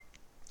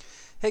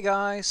Hey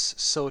guys,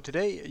 so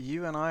today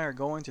you and I are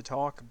going to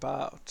talk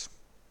about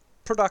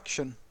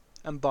production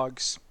and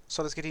bugs.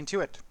 So let's get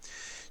into it.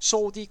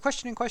 So the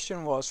question in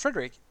question was,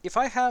 Frederick, if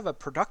I have a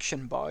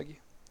production bug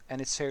and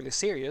it's fairly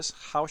serious,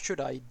 how should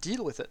I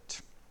deal with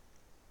it?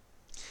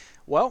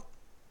 Well,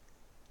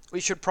 we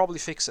should probably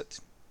fix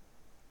it.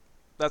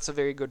 That's a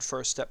very good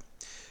first step.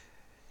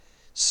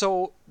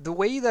 So the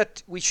way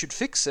that we should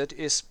fix it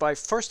is by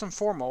first and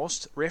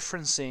foremost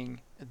referencing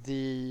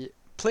the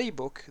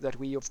playbook that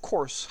we of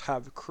course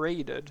have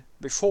created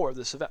before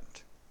this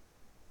event.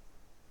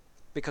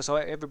 Because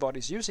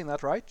everybody's using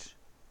that, right?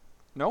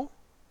 No?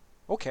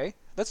 Okay,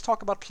 let's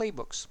talk about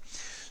playbooks.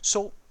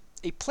 So,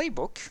 a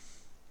playbook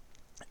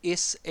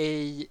is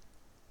a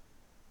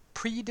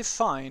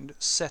predefined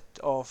set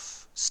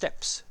of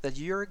steps that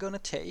you're going to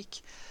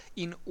take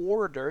in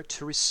order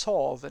to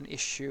resolve an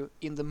issue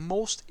in the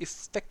most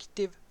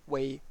effective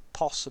way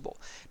possible.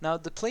 Now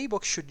the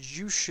playbook should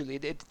usually,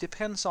 it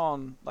depends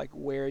on like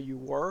where you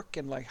work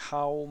and like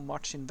how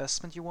much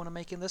investment you want to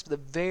make in this, but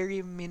the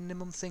very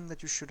minimum thing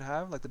that you should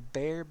have, like the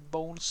bare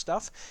bones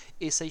stuff,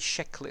 is a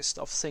checklist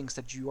of things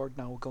that you are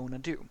now going to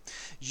do.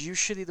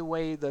 Usually the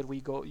way that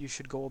you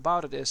should go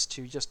about it is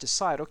to just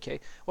decide, okay,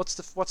 what's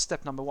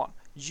step number one?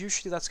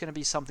 Usually that's going to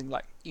be something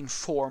like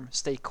inform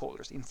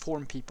stakeholders,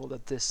 inform people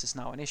that this is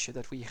now an issue,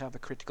 that we have a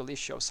critical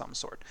issue of some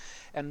sort.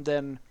 And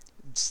then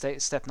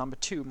step number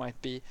two might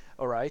be,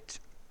 all right,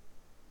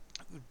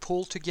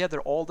 pull together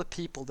all the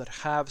people that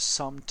have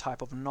some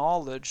type of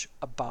knowledge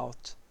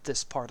about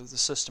this part of the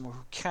system or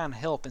who can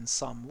help in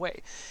some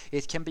way.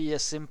 It can be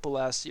as simple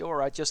as, all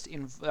right, just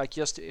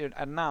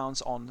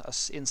announce on an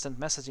instant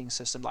messaging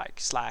system like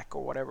Slack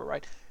or whatever,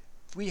 right?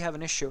 We have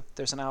an issue,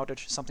 there's an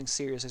outage, something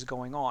serious is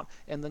going on,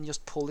 and then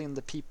just pull in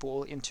the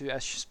people into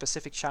a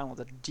specific channel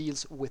that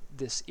deals with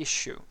this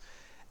issue,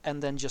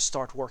 and then just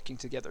start working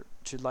together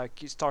to like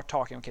start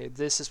talking. Okay,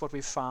 this is what we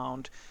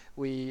found.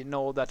 We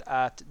know that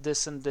at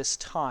this and this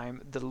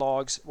time the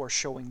logs were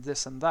showing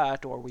this and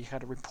that, or we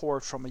had a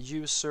report from a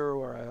user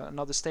or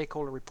another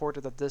stakeholder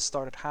reported that this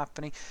started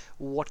happening.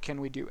 What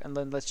can we do? And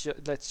then let's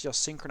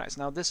just synchronize.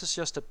 Now this is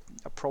just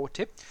a pro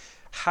tip.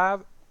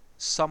 Have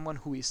someone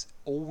who is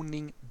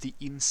owning the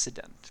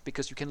incident,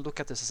 because you can look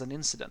at this as an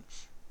incident.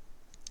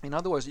 In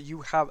other words,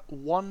 you have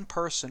one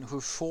person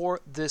who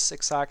for this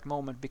exact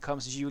moment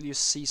becomes Julius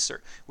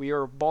Caesar. We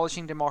are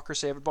abolishing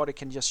democracy. Everybody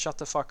can just shut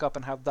the fuck up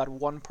and have that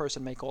one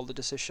person make all the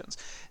decisions.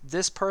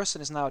 This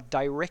person is now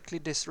directly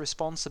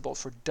responsible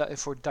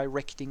for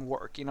directing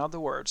work. In other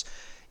words,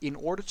 in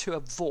order to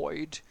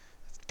avoid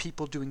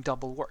people doing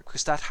double work,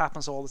 because that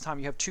happens all the time.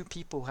 You have two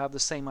people who have the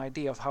same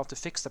idea of how to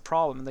fix the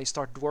problem and they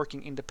start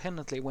working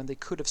independently when they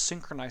could have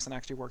synchronized and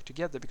actually worked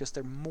together, because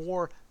they're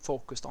more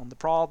focused on the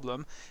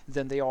problem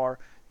than they are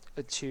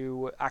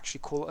to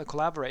actually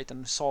collaborate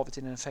and solve it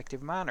in an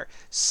effective manner.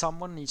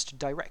 Someone needs to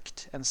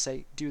direct and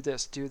say, do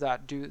this, do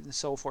that, do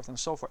so forth and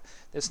so forth.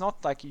 It's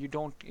not like you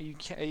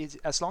can,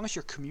 as long as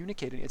you're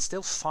communicating, it's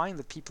still fine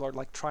that people are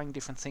like trying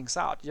different things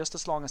out, just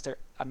as long as they're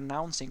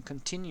announcing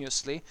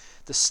continuously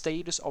the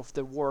status of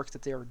the work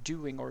that they are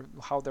doing or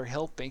how they're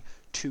helping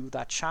to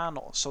that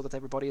channel, so that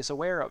everybody is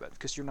aware of it,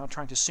 because you're now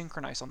trying to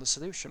synchronize on the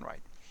solution,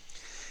 right?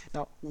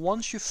 Now,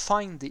 once you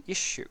find the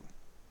issue,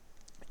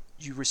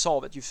 you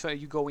resolve it.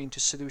 You go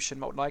into solution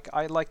mode. Like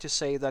I like to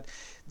say that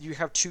you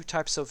have two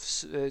types of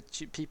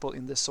people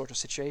in this sort of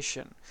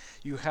situation.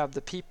 You have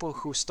the people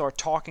who start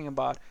talking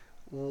about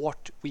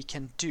what we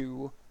can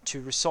do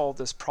to resolve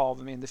this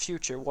problem in the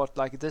future. What,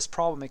 like, this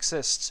problem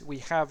exists, we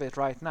have it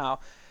right now,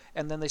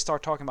 and then they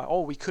start talking about,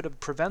 oh, we could have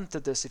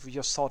prevented this if we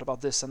just thought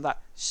about this and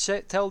that.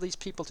 Tell these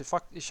people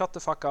to shut the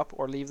fuck up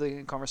or leave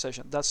the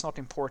conversation. That's not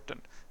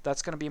important.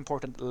 That's going to be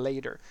important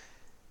later.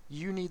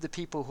 You need the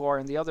people who are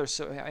in the other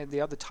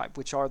type,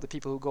 which are the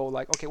people who go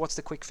like, okay, what's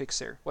the quick fix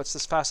here? What's the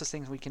fastest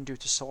thing we can do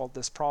to solve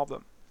this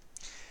problem?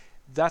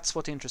 That's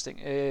what's interesting.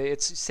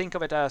 Think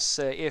of it as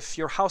if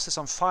your house is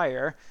on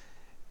fire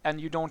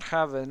and you don't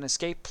have an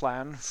escape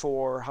plan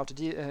for how to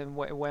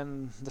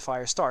when the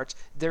fire starts.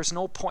 There's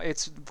no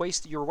point.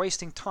 You're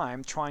wasting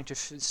time trying to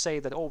say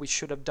that, oh, we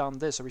should have done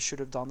this or we should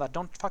have done that.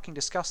 Don't fucking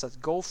discuss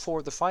that. Go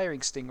for the fire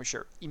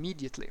extinguisher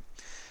immediately.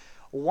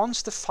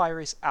 Once the fire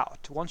is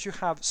out, once you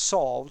have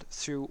solved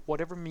through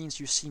whatever means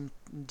you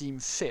deem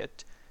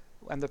fit,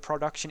 and the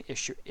production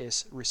issue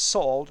is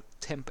resolved,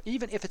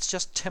 even if it's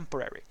just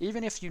temporary,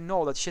 even if you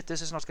know that shit,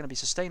 this is not going to be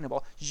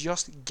sustainable,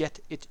 just get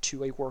it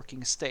to a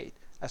working state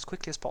as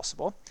quickly as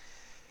possible.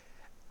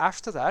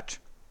 After that,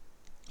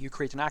 you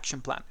create an action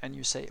plan and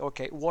you say,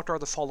 okay, what are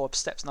the follow-up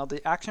steps? Now,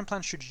 the action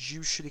plan should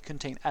usually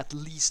contain at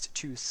least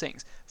two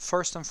things.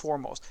 First and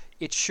foremost,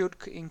 it should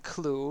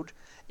include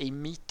a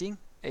meeting,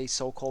 a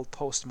so-called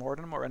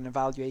post-mortem or an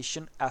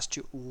evaluation as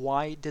to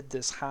why did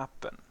this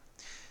happen.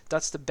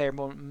 That's the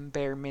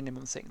bare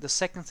minimum thing. The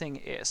second thing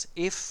is,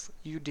 if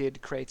you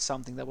did create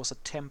something that was a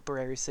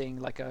temporary thing,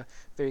 like a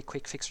very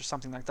quick fix or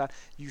something like that,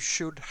 you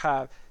should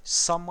have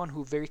someone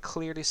who very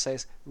clearly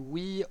says,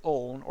 we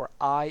own, or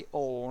I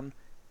own,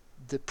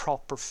 the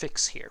proper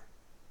fix here.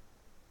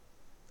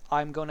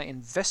 I'm going to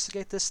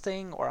investigate this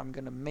thing, or I'm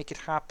going to make it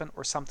happen,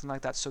 or something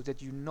like that, so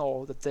that you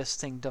know that this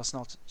thing does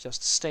not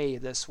just stay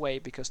this way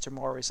because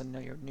tomorrow is a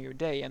new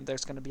day and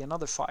there's going to be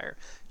another fire.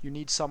 You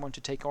need someone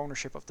to take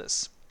ownership of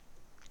this.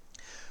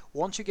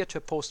 Once you get to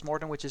a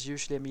post-mortem, which is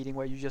usually a meeting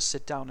where you just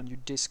sit down and you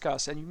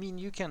discuss,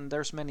 and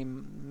there's many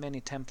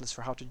templates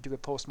for how to do a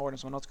post-mortem,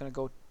 so I'm not going to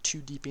go too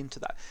deep into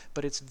that,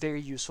 but it's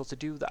very useful to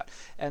do that.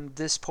 And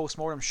this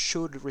post-mortem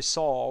should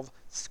resolve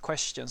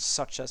questions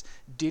such as,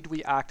 did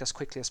we act as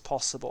quickly as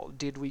possible?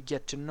 Did we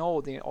get to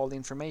know all the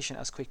information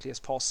as quickly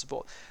as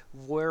possible?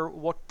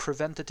 What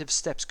preventative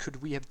steps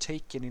could we have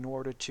taken in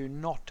order to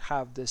not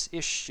have this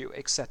issue,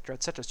 etc.,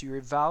 etc. So you're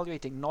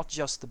evaluating not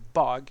just the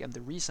bug and the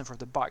reason for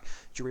the bug,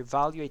 you're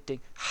evaluating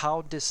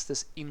how does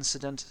this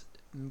incident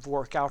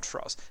work out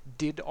for us?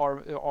 Did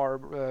our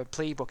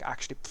playbook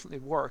actually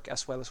work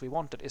as well as we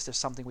wanted? Is there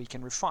something we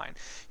can refine?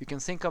 You can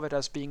think of it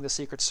as being the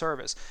Secret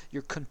Service.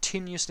 You're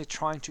continuously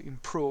trying to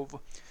improve,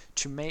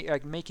 to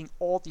making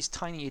all these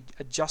tiny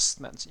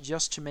adjustments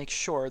just to make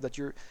sure that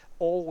you're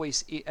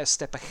always a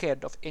step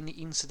ahead of any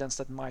incidents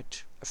that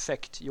might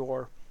affect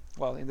your,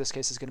 well, in this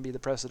case it's going to be the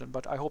president,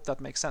 but I hope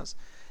that makes sense.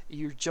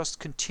 You're just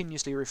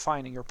continuously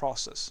refining your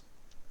process.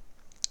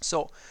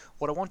 So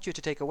what I want you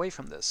to take away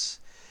from this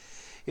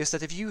is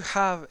that if you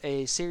have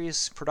a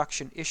serious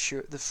production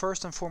issue, the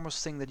first and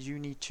foremost thing that you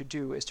need to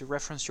do is to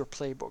reference your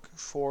playbook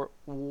for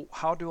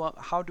how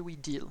do we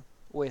deal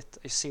with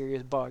a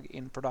serious bug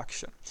in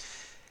production.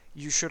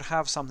 You should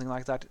have something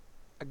like that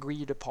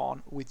agreed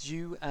upon with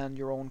you and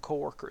your own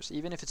coworkers.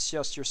 Even if it's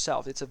just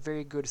yourself, it's a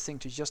very good thing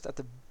to just at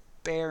the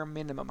bare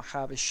minimum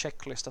have a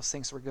checklist of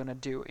things we're going to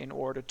do in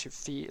order to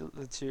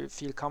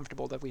feel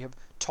comfortable that we have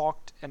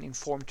talked and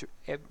informed to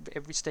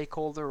every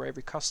stakeholder or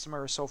every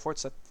customer or so forth,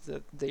 so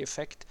that the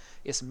effect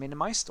is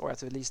minimized, or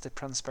at least the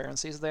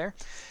transparency is there.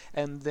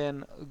 And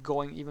then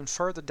going even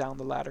further down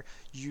the ladder,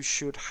 you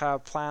should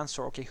have plans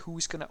for, okay, who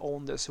is going to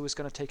own this, who is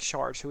going to take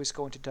charge, who is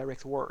going to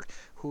direct work,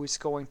 who is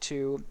going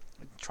to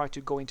try to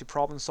go into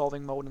problem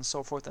solving mode and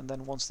so forth. And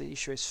then once the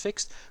issue is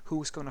fixed,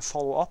 who's going to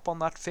follow up on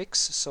that fix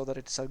so that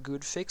it's a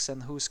good fix,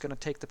 and who's going to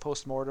take the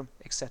post-mortem,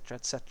 etc.,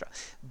 etc.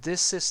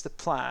 This is the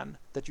plan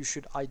that you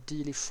should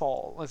ideally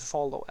follow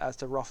as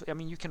the rough. I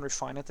mean, you can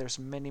refine it, there's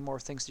many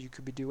more things that you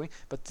could be doing,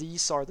 but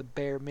these are the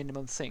bare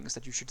minimum things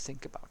that you should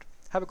think about.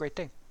 Have a great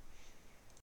day.